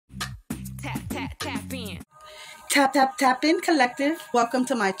Tap in. Tap in collective. Welcome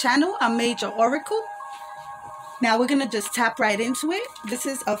to my channel. I'm Major Oracle. Now we're gonna just tap right into it. This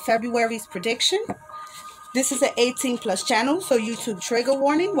is a February's prediction. This is an 18+ channel, so YouTube trigger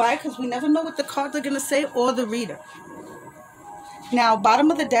warning. Why? Because we never know what the cards are gonna say or the reader. Now, bottom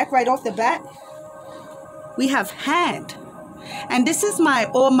of the deck, right off the bat, we have hand. And this is my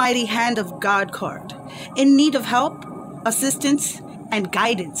almighty hand of God card. In need of help, assistance, and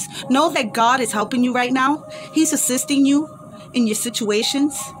guidance. Know that God is helping you right now. He's assisting you in your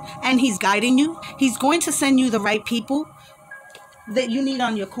situations, and He's guiding you. He's going to send you the right people that you need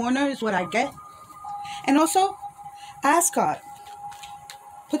on your corner, is what I get. And also, ask God.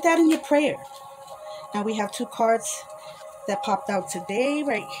 Put that in your prayer. Now we have two cards that popped out today.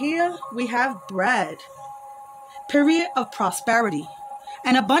 Right here, we have bread. Period of prosperity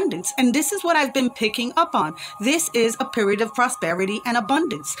and abundance. And this is what I've been picking up on. This is a period of prosperity and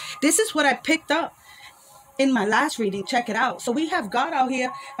abundance. This is what I picked up in my last reading. Check it out. So we have God out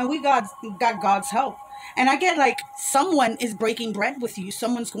here, and we got God's help. And I get like someone is breaking bread with you.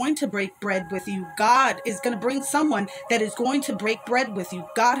 Someone's going to break bread with you. God is going to bring someone that is going to break bread with you.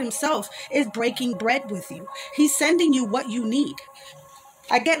 God Himself is breaking bread with you. He's sending you what you need.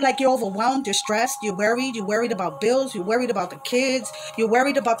 I get like you're overwhelmed, you're stressed, you're worried about bills, you're worried about the kids, you're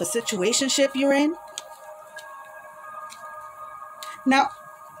worried about the situationship you're in. Now,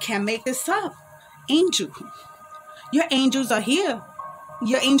 can't make this up. Angel. Your angels are here.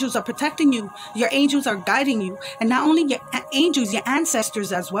 Your angels are protecting you. Your angels are guiding you. And not only your angels, your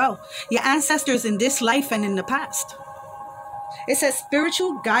ancestors as well. Your ancestors in this life and in the past. It says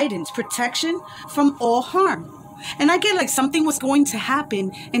spiritual guidance, protection from all harm. And I get like something was going to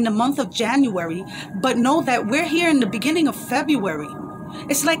happen in the month of January, but know that we're here in the beginning of February.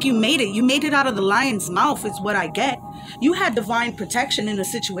 It's like you made it. You made it out of the lion's mouth is what I get. You had divine protection in the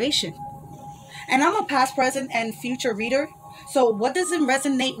situation. And I'm a past, present, and future reader. So what doesn't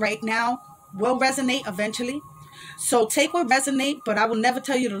resonate right now will resonate eventually. So take what resonates, but I will never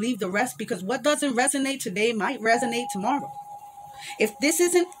tell you to leave the rest, because what doesn't resonate today might resonate tomorrow. If this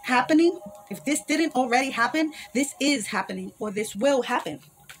isn't happening, if this didn't already happen, this is happening, or this will happen.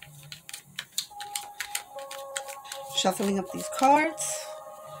 Shuffling up these cards.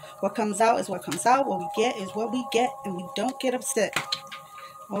 What comes out is what comes out. What we get is what we get, and we don't get upset.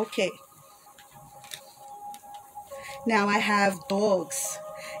 Okay. Now I have dogs.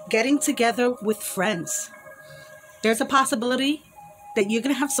 Getting together with friends. There's a possibility that you're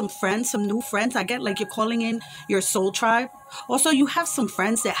going to have some friends, some new friends. I get like you're calling in your soul tribe. Also, you have some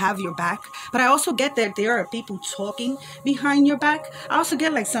friends that have your back. But I also get that there are people talking behind your back. I also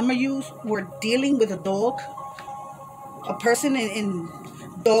get like some of you were dealing with a dog. A person in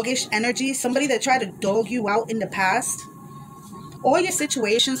doggish energy. Somebody that tried to dog you out in the past. All your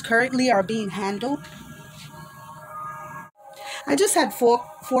situations currently are being handled. I just had four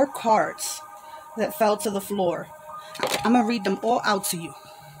cards that fell to the floor. I'm going to read them all out to you.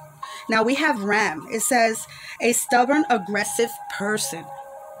 Now we have Ram. It says, a stubborn, aggressive person.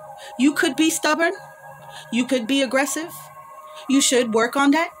 You could be stubborn. You could be aggressive. You should work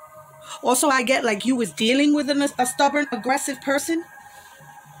on that. Also, I get like you was dealing with a stubborn, aggressive person.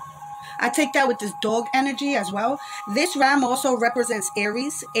 I take that with this dog energy as well. This Ram also represents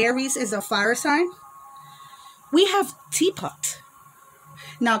Aries. Aries is a fire sign. We have Teapot.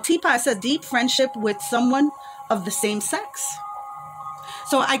 Now, Teapot says deep friendship with someone of the same sex.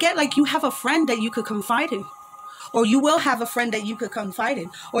 So I get like you have a friend that you could confide in, or you will have a friend that you could confide in,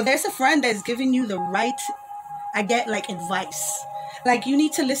 or there's a friend that's giving you the right, I get like advice. Like you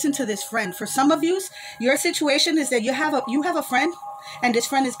need to listen to this friend. For some of you, your situation is that you have a friend, and this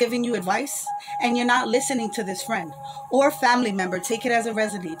friend is giving you advice, and you're not listening to this friend or family member. Take it as it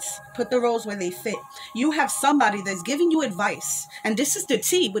resonates. Put the roles where they fit. You have somebody that's giving you advice, and this is the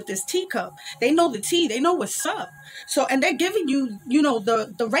tea with this teacup. They know the tea. They know what's up. So, and they're giving you, you know,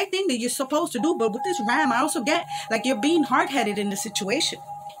 the right thing that you're supposed to do. But with this Ram, I also get like you're being hard-headed in the situation.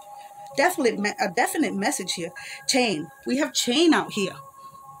 Definitely a definite message here. Chain. We have chain out here.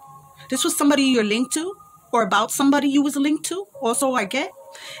 This was somebody you're linked to, or about somebody you was linked to. Also, I get.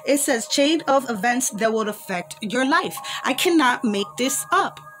 It says chain of events that will affect your life. I cannot make this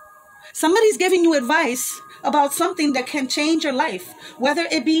up. Somebody's giving you advice about something that can change your life, whether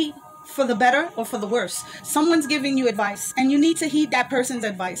it be for the better or for the worse. Someone's giving you advice, and you need to heed that person's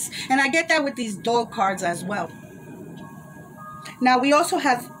advice. And I get that with these dog cards as well. Now, we also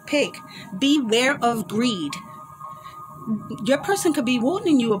have Pig. Beware of greed. Your person could be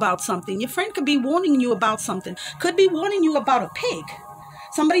warning you about something. Your friend could be warning you about something. Could be warning you about a pig.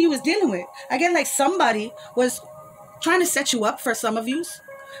 Somebody you was dealing with. I get like somebody was trying to set you up for some of you.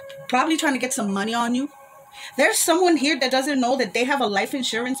 probably trying to get some money on you. There's someone here that doesn't know that they have a life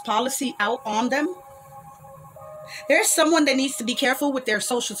insurance policy out on them. There's someone that needs to be careful with their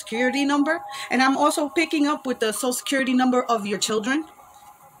social security number. And I'm also picking up with the social security number of your children.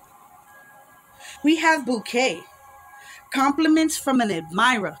 We have bouquet. Compliments from an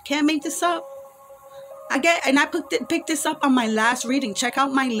admirer. Can't make this up. I picked this up on my last reading. Check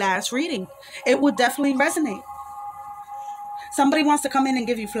out my last reading. It will definitely resonate. Somebody wants to come in and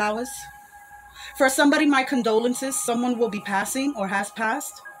give you flowers. For somebody, my condolences. Someone will be passing or has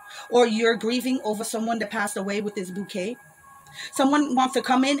passed. Or you're grieving over someone that passed away with this bouquet. Someone wants to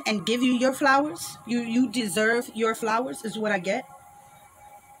come in and give you your flowers. You deserve your flowers is what I get.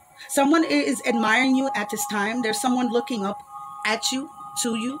 Someone is admiring you at this time. There's someone looking up at you,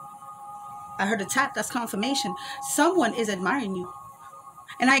 to you. I heard a tap. That's confirmation. Someone is admiring you.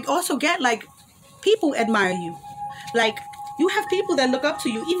 And I also get like people admire you. Like you have people that look up to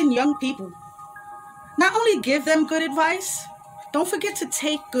you, even young people. Not only give them good advice, don't forget to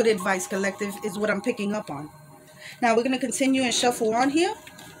take good advice, collective, is what I'm picking up on. Now we're going to continue and shuffle on here.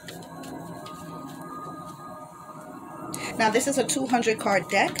 Now this is a 200 card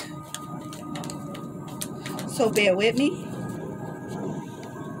deck. So bear with me.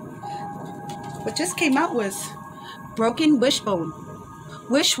 What just came out was broken wishbone.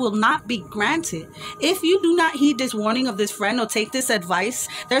 Wish will not be granted. If you do not heed this warning of this friend or take this advice,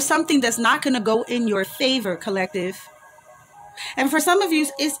 there's something that's not going to go in your favor, collective. And for some of you,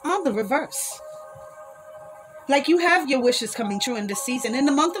 it's on the reverse. Like you have your wishes coming true in this season. In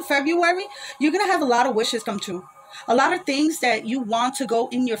the month of February, you're going to have a lot of wishes come true. A lot of things that you want to go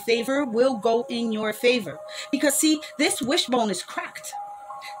in your favor will go in your favor. Because see, this wishbone is cracked.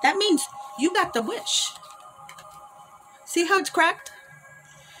 That means you got the wish. See how it's cracked?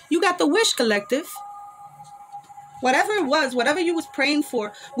 You got the wish, collective. Whatever it was, whatever you was praying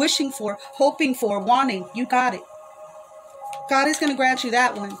for, wishing for, hoping for, wanting, you got it. God is going to grant you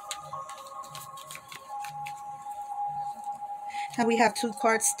that one. Now we have two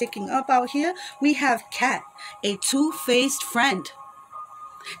cards sticking up out here. We have Cat, a two-faced friend.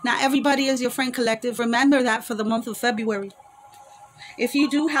 Now everybody is your friend, collective. Remember that for the month of February. If you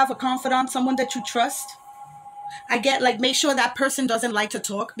do have a confidant, someone that you trust, I get like make sure that person doesn't like to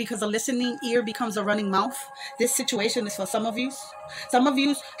talk because a listening ear becomes a running mouth. This situation is for some of you. Some of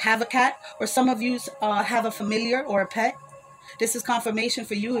you have a cat or some of you have a familiar or a pet. This is confirmation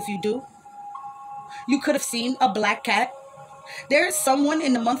for you if you do. You could have seen a black cat. There is someone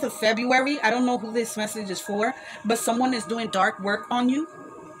in the month of February, I don't know who this message is for, but someone is doing dark work on you.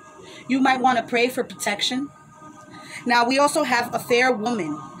 You might want to pray for protection. Now, we also have a fair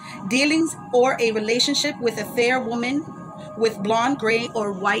woman. Dealings or a relationship with a fair woman with blonde, gray,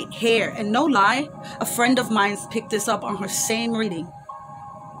 or white hair. And no lie, a friend of mine picked this up on her same reading.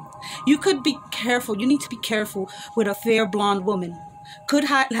 You could be careful. You need to be careful with a fair blonde woman. Could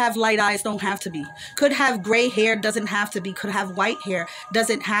have light eyes, don't have to be. Could have gray hair, doesn't have to be. Could have white hair,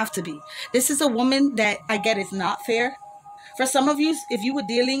 doesn't have to be. This is a woman that I get is not fair. For some of you, if you were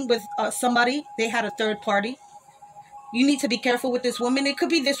dealing with somebody, they had a third party. You need to be careful with this woman. It could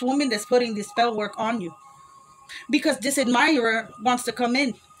be this woman that's putting this spell work on you. Because this admirer wants to come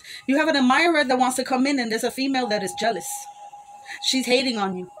in. You have an admirer that wants to come in and there's a female that is jealous. She's hating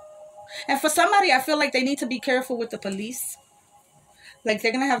on you. And for somebody, I feel like they need to be careful with the police. Like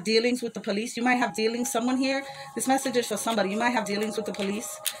they're going to have dealings with the police. You might have dealings. Someone here, this message is for somebody. You might have dealings with the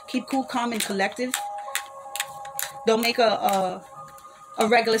police. Keep cool, calm, and collective. Don't make a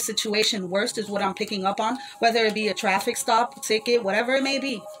regular situation worse is what I'm picking up on. Whether it be a traffic stop, ticket, whatever it may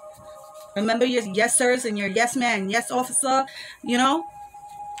be. Remember your yes sirs and your yes man, yes officer, you know.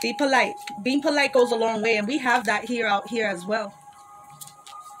 Be polite. Being polite goes a long way. And we have that here out here as well.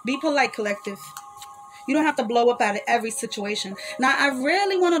 Be polite, collective. You don't have to blow up at every situation. Now, I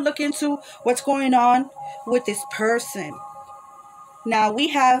really want to look into what's going on with this person. Now, you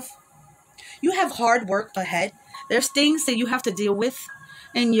have hard work ahead. There's things that you have to deal with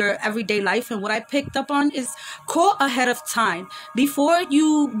in your everyday life. And what I picked up on is call ahead of time. Before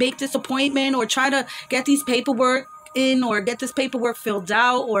you make this appointment or try to get these paperwork in or get this paperwork filled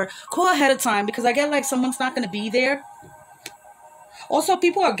out, or call ahead of time, because I get like someone's not going to be there. Also,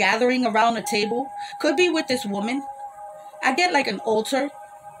 people are gathering around a table. Could be with this woman. I get like an altar.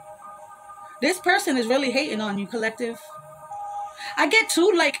 This person is really hating on you, collective. I get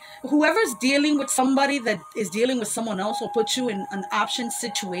too, like, whoever's dealing with somebody that is dealing with someone else or put you in an option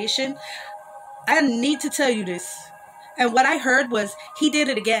situation. I need to tell you this. And what I heard was he did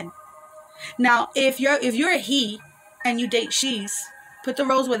it again. Now, if you're a he and you date she's, put the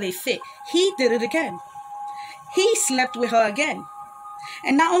roles where they fit. He did it again. He slept with her again.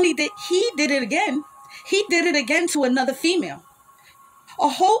 And not only did he did it again to another female. A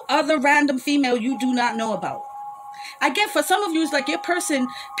whole other random female you do not know about. I get for some of you, it's like your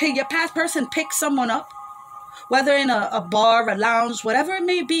past person picked someone up, whether in a bar, a lounge, whatever it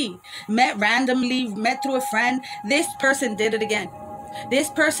may be, met randomly, met through a friend. This person did it again. This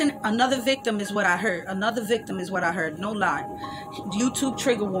person, another victim is what I heard. Another victim is what I heard. No lie. YouTube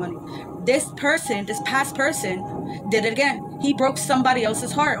trigger warning. This person, this past person, did it again. He broke somebody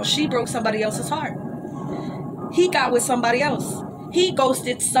else's heart, or she broke somebody else's heart. He got with somebody else. He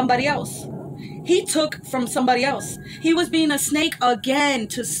ghosted somebody else. He took from somebody else. He was being a snake again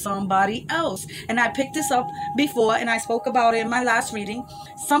to somebody else. And I picked this up before, and I spoke about it in my last reading.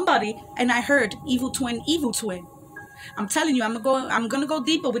 Somebody, and I heard evil twin, evil twin. I'm telling you, I'm gonna go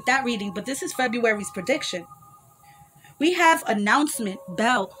deeper with that reading, but this is February's prediction. We have announcement,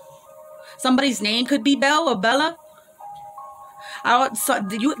 Bell. Somebody's name could be Bell or Bella.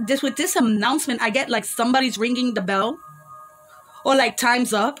 With this announcement, I get like somebody's ringing the bell, or like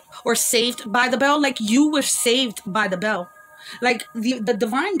time's up, or saved by the bell. Like you were saved by the bell. Like the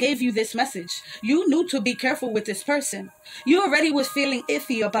divine gave you this message. You knew to be careful with this person. You already was feeling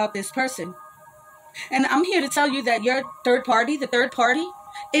iffy about this person. And I'm here to tell you that your third party, the third party,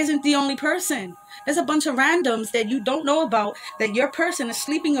 isn't the only person. There's a bunch of randoms that you don't know about that your person is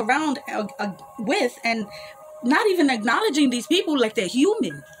sleeping around with, and not even acknowledging these people like they're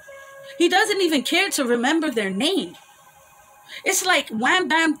human. He doesn't even care to remember their name. It's like wham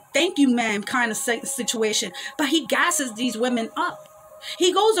bam thank you ma'am kind of situation. But he gasses these women up.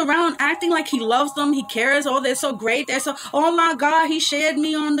 He goes around acting like he loves them, he cares, oh they're so great, they're so, oh my God, he shared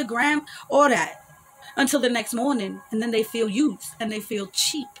me on the gram, all that. Until the next morning, and then they feel used and they feel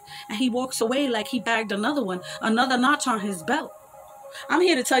cheap, and he walks away like he bagged another one, another notch on his belt. I'm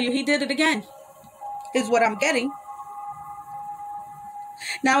here to tell you he did it again, is what I'm getting.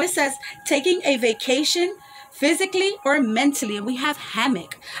 Now it says taking a vacation physically or mentally, and we have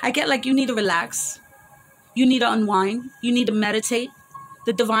hammock. I get like you need to relax, you need to unwind, you need to meditate.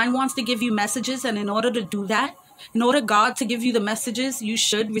 The divine wants to give you messages, and in order to do that, in order God to give you the messages you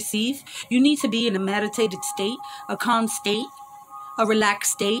should receive, you need to be in a meditated state, a calm state, a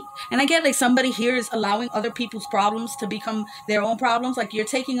relaxed state. And I get like somebody here is allowing other people's problems to become their own problems. Like you're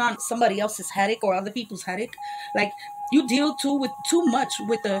taking on somebody else's headache or other people's headache. Like you deal too much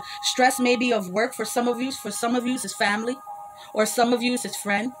with the stress maybe of work for some of you. For some of you it's family, or some of you it's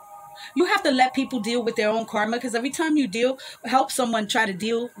friend. You have to let people deal with their own karma, because every time you help someone try to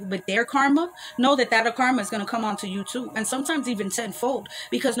deal with their karma, know that karma is going to come onto you too. And sometimes even tenfold,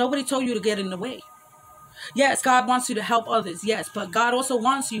 because nobody told you to get in the way. Yes, God wants you to help others. Yes, but God also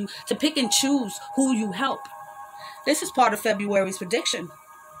wants you to pick and choose who you help. This is part of February's prediction.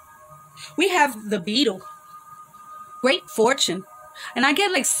 We have the beetle. Great fortune. And I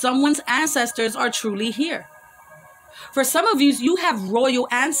get like someone's ancestors are truly here. For some of you have royal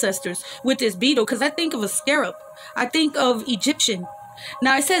ancestors with this beetle, because I think of a scarab. I think of Egyptian.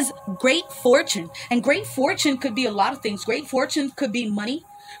 Now it says great fortune, and great fortune could be a lot of things. Great fortune could be money.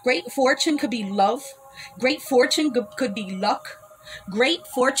 Great fortune could be love. Great fortune could be luck. Great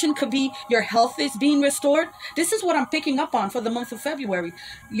fortune could be your health is being restored. This is what I'm picking up on for the month of February.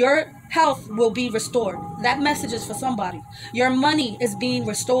 Your health will be restored. That message is for somebody. Your money is being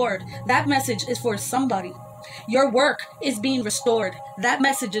restored. That message is for somebody. Your work is being restored. That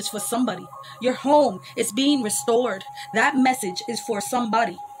message is for somebody. Your home is being restored. That message is for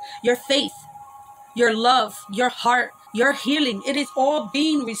somebody. Your faith, your love, your heart, your healing, it is all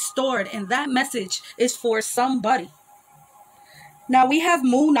being restored. And that message is for somebody. Now we have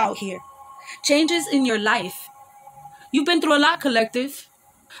moon out here. Changes in your life. You've been through a lot, collective.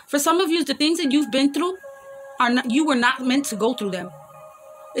 For some of you, the things that you've been through, you were not meant to go through them.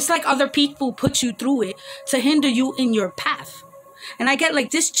 It's like other people put you through it to hinder you in your path. And I get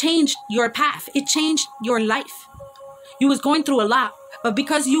like this changed your path. It changed your life. You was going through a lot. But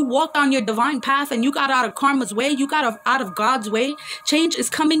because you walked on your divine path and you got out of karma's way, you got out of God's way, change is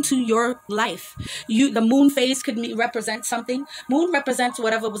coming to your life. The moon phase could represent something. Moon represents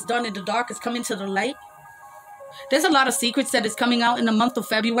whatever was done in the dark is coming to the light. There's a lot of secrets that is coming out in the month of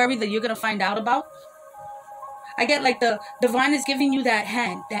February that you're going to find out about. I get like the divine is giving you that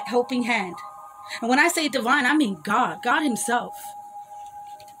hand, that helping hand. And when I say divine, I mean God himself.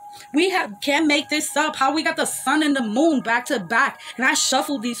 We can't make this up. How we got the sun and the moon back to back. And I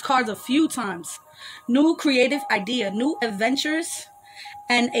shuffled these cards a few times. New creative idea, new adventures,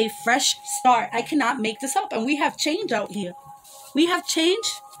 and a fresh start. I cannot make this up. And we have change out here. We have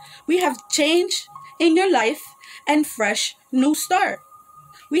change. We have change in your life and fresh new start.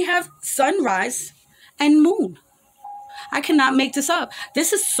 We have sunrise and moon. I cannot make this up.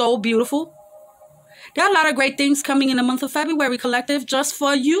 This is so beautiful. There are a lot of great things coming in the month of February, collective, just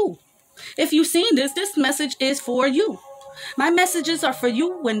for you. If you've seen this, this message is for you. My messages are for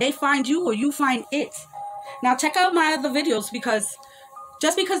you when they find you or you find it. Now check out my other videos, because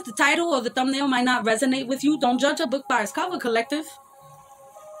just because the title or the thumbnail might not resonate with you, don't judge a book by its cover, collective.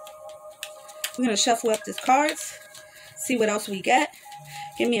 We're going to shuffle up these cards, see what else we get.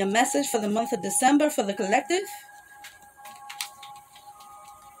 Give me a message for the month of December for the collective.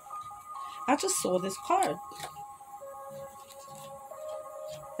 I just saw this card.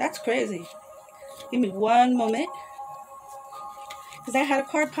 That's crazy. Give me one moment, because I had a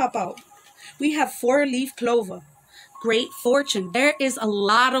card pop out. We have 4-leaf clover. Great fortune. There is a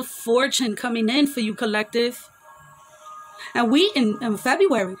lot of fortune coming in for you, collective. And we in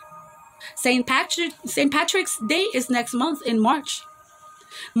February. St. Patrick's Day is next month in March.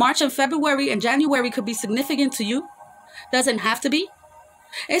 March and February and January could be significant to you. Doesn't have to be.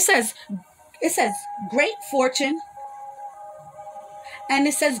 It says great fortune. And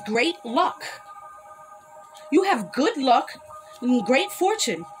it says great luck. You have good luck and great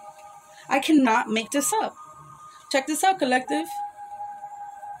fortune. I cannot make this up. Check this out, collective.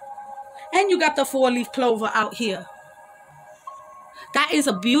 And you got the 4-leaf clover out here. That is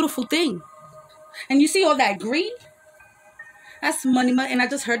a beautiful thing. And you see all that green? That's money, money. And I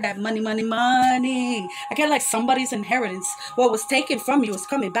just heard that money, money, money. I get like somebody's inheritance. What was taken from you is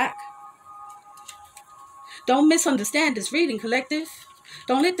coming back. Don't misunderstand this reading, collective.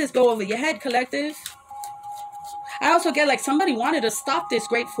 Don't let this go over your head, collective. I also get like somebody wanted to stop this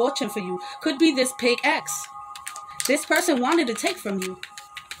great fortune for you. Could be this pig X. This person wanted to take from you.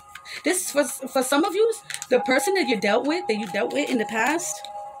 This, for some of you, the person that you dealt with in the past,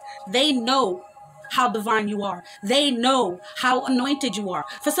 they know how divine you are. They know how anointed you are.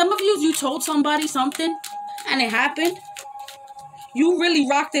 For some of you told somebody something and it happened. You really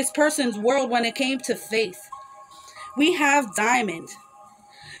rocked this person's world when it came to faith. We have diamond.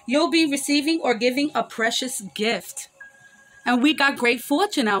 You'll be receiving or giving a precious gift. And we got great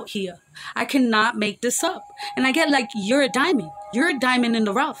fortune out here. I cannot make this up. And I get like, you're a diamond. You're a diamond in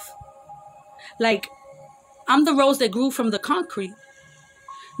the rough. Like, I'm the rose that grew from the concrete.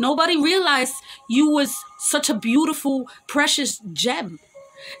 Nobody realized you was such a beautiful, precious gem.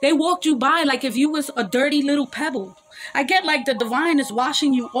 They walked you by like if you was a dirty little pebble. I get like the divine is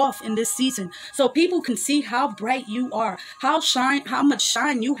washing you off in this season, so people can see how bright you are, how much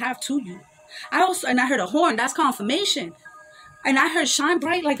shine you have to you. I heard a horn. That's confirmation. And I heard shine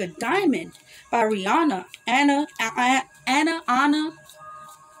bright like a diamond by Rihanna, Anna,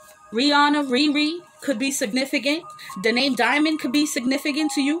 Rihanna, Riri could be significant. The name Diamond could be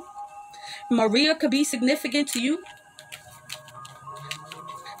significant to you. Maria could be significant to you.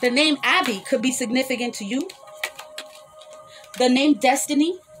 The name Abby could be significant to you. The name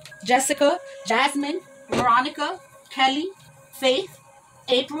Destiny, Jessica, Jasmine, Veronica, Kelly, Faith,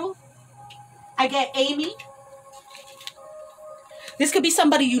 April. I get Amy. This could be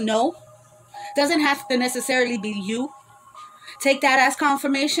somebody you know. Doesn't have to necessarily be you. Take that as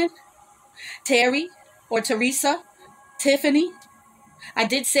confirmation. Terry or Teresa, Tiffany. I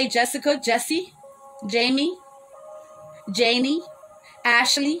did say Jessica, Jessie, Jamie, Janie,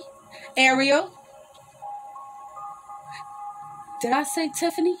 Ashley, Ariel. Did I say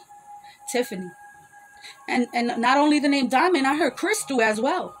Tiffany? Tiffany. And not only the name Diamond, I heard Crystal as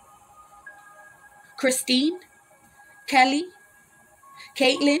well. Christine, Kelly,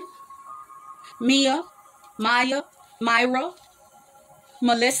 Caitlin, Mia, Maya, Myra,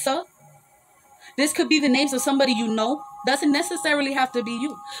 Melissa. This could be the names of somebody you know. Doesn't necessarily have to be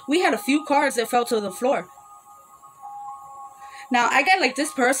you. We had a few cards that fell to the floor. Now, I get like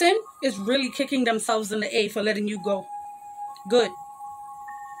this person is really kicking themselves in the A for letting you go. Good.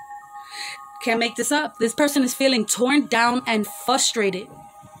 Can't make this up. This person is feeling torn down and frustrated.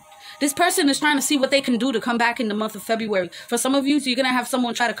 This person is trying to see what they can do to come back in the month of February. For some of you, you're going to have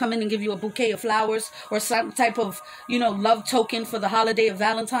someone try to come in and give you a bouquet of flowers or some type of, love token for the holiday of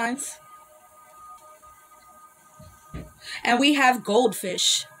Valentine's. And we have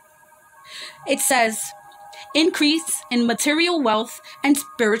goldfish. It says, increase in material wealth and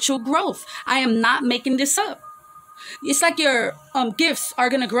spiritual growth. I am not making this up. It's like your gifts are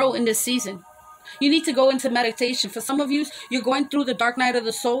going to grow in this season. You need to go into meditation. For some of you, you're going through the dark night of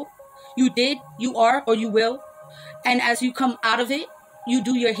the soul. You did, you are, or you will. And as you come out of it, you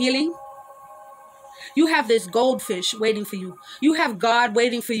do your healing. You have this goldfish waiting for you. You have God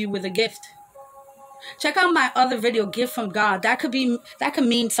waiting for you with a gift. Check out my other video, Gift from God. That could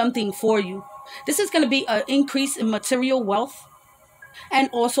mean something for you. This is going to be an increase in material wealth and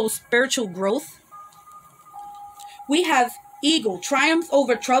also spiritual growth. We have eagle, triumph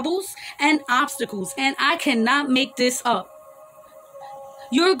over troubles and obstacles. And I cannot make this up.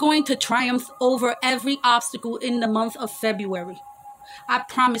 You're going to triumph over every obstacle in the month of February. I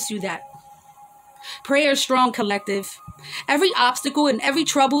promise you that. Prayer strong, collective. Every obstacle and every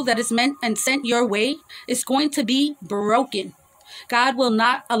trouble that is meant and sent your way is going to be broken. God will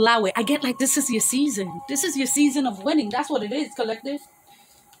not allow it. I get like this is your season. This is your season of winning. That's what it is, collective.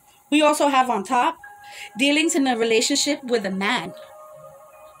 We also have on top dealings in a relationship with a man.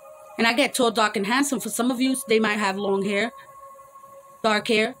 And I get tall, dark, and handsome. For some of you, they might have long hair, dark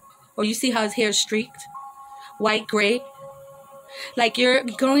hair, or you see how his hair is streaked, white, gray. Like you're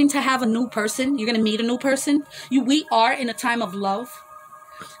going to have a new person. You're going to meet a new person. We are in a time of love.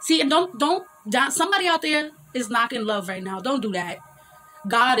 See, and don't somebody out there is not in love right now. Don't do that.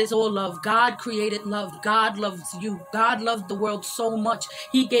 God is all love. God created love. God loves you. God loved the world so much.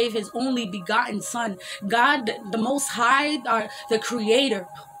 He gave his only begotten son. God, the Most High, the creator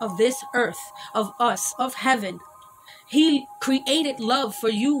of this earth, of us, of heaven. He created love for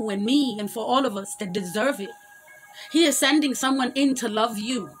you and me and for all of us that deserve it. He is sending someone in to love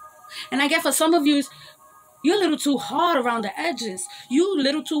you. And I guess for some of you, you're a little too hard around the edges. You a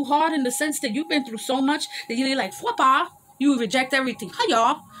little too hard in the sense that you've been through so much that you're like, "Fwapa." You reject everything. Hi,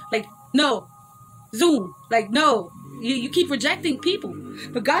 y'all. Like, no. Zoom. Like, no. You keep rejecting people.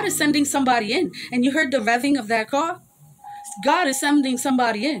 But God is sending somebody in. And you heard the revving of that car? God is sending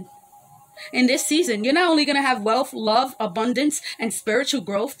somebody in. In this season, you're not only going to have wealth, love, abundance, and spiritual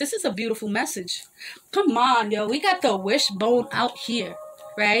growth. This is a beautiful message. Come on, yo. We got the wishbone out here,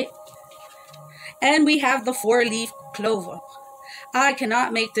 right? And we have the 4-leaf clover. I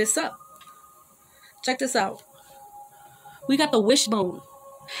cannot make this up. Check this out. We got the wishbone.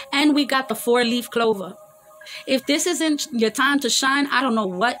 And we got the 4-leaf clover. If this isn't your time to shine, I don't know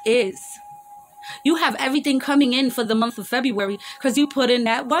what is. You have everything coming in for the month of February because you put in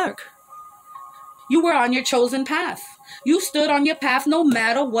that work. You were on your chosen path. You stood on your path no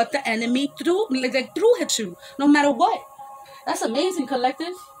matter what the enemy threw at you. No matter what. That's amazing,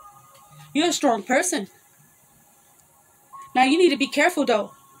 collective. You're a strong person. Now you need to be careful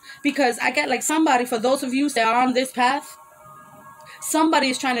though. Because I get like somebody, for those of you that are on this path, somebody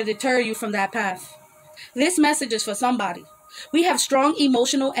is trying to deter you from that path. This message is for somebody. We have strong,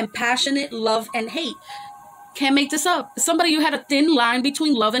 emotional, and passionate love and hate. Can't make this up. Somebody you had a thin line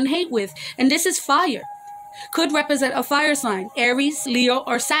between love and hate with. And this is fire. Could represent a fire sign. Aries, Leo,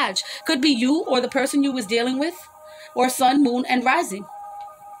 or Sag. Could be you or the person you was dealing with. Or sun, moon, and rising.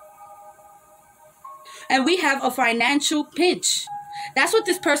 And we have a financial pinch. That's what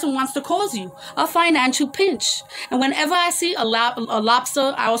this person wants to cause you. A financial pinch. And whenever I see a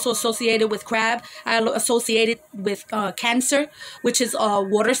lobster, I also associate it with crab. I associate it with Cancer, which is a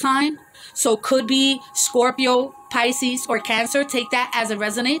water sign. So could be Scorpio, Pisces, or Cancer. Take that as it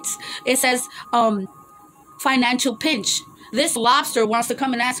resonates. It says financial pinch. This lobster wants to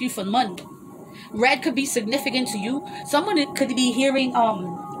come and ask you for money. Red could be significant to you. Someone could be hearing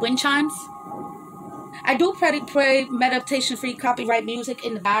wind chimes. I do pray meditation-free copyright music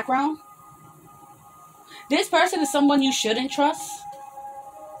in the background. This person is someone you shouldn't trust.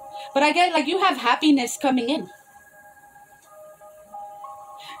 But I get like you have happiness coming in.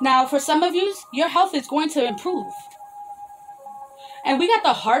 Now, for some of you, your health is going to improve. And we got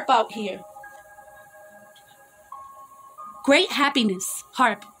the harp out here. Great happiness,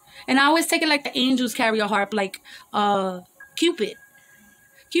 harp. And I always take it like the angels carry a harp, like Cupid.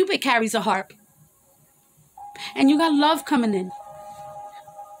 Cupid carries a harp. And you got love coming in.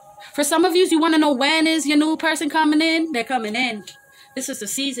 For some of you, you want to know when is your new person coming in? They're coming in. This is the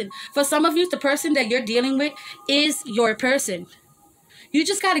season. For some of you, the person that you're dealing with is your person. You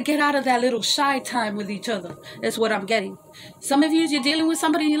just got to get out of that little shy time with each other. That's what I'm getting. Some of you, you're dealing with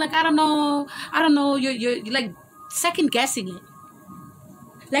somebody and you're like, I don't know. You're like second guessing it.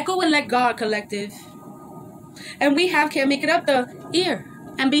 Let go and let God, collective. And we have, can't make it up, the ear.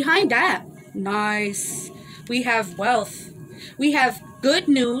 And behind that, nice. We have wealth. We have good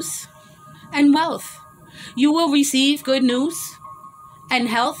news and wealth. You will receive good news and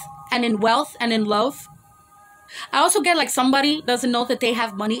health and in wealth and in love. I also get like somebody doesn't know that they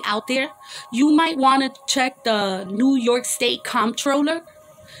have money out there. You might want to check the New York State Comptroller.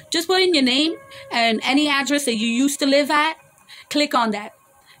 Just put in your name and any address that you used to live at. Click on that.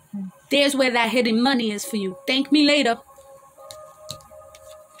 There's where that hidden money is for you. Thank me later.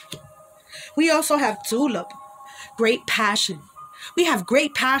 We also have tulip. Great passion. We have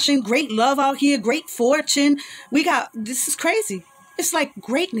great passion, great love out here, great fortune. This is crazy. It's like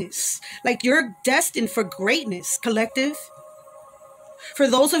greatness. Like you're destined for greatness, collective. For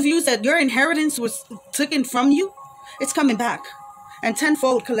those of you that your inheritance was taken from you, It's coming back. And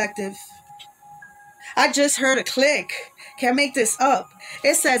tenfold, collective. I just heard a click. Can't make this up.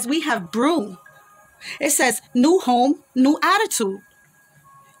 It says we have broom. It says new home, new attitude.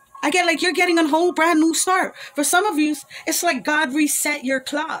 I get like you're getting a whole brand new start. For some of you, it's like God reset your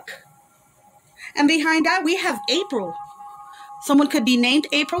clock. And behind that, we have April. Someone could be named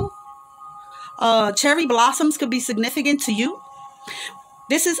April. Cherry blossoms could be significant to you.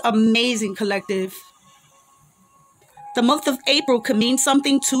 This is amazing, collective. The month of April could mean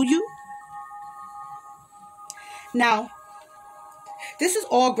something to you. Now, this is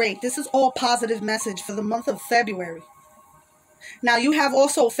all great. This is all positive message for the month of February. Now, you have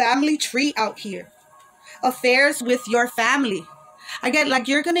also family tree out here. Affairs with your family. I get like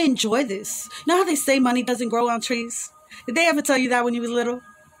you're going to enjoy this. You know how they say money doesn't grow on trees? Did they ever tell you that when you was little?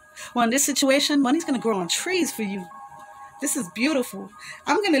 Well, in this situation, money's going to grow on trees for you. This is beautiful.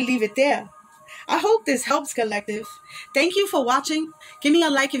 I'm going to leave it there. I hope this helps, collective. Thank you for watching. Give me a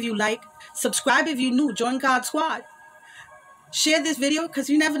like if you like. Subscribe if you're new. Join God's squad. Share this video because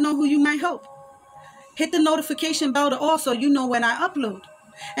you never know who you might help. Hit the notification bell to also you know when I upload.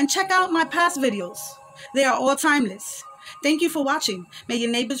 And check out my past videos. They are all timeless. Thank you for watching. May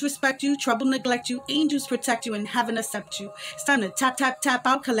your neighbors respect you, trouble neglect you, angels protect you, and heaven accept you. It's time to tap, tap, tap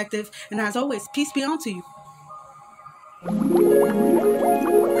out, collective. And as always, peace be unto you.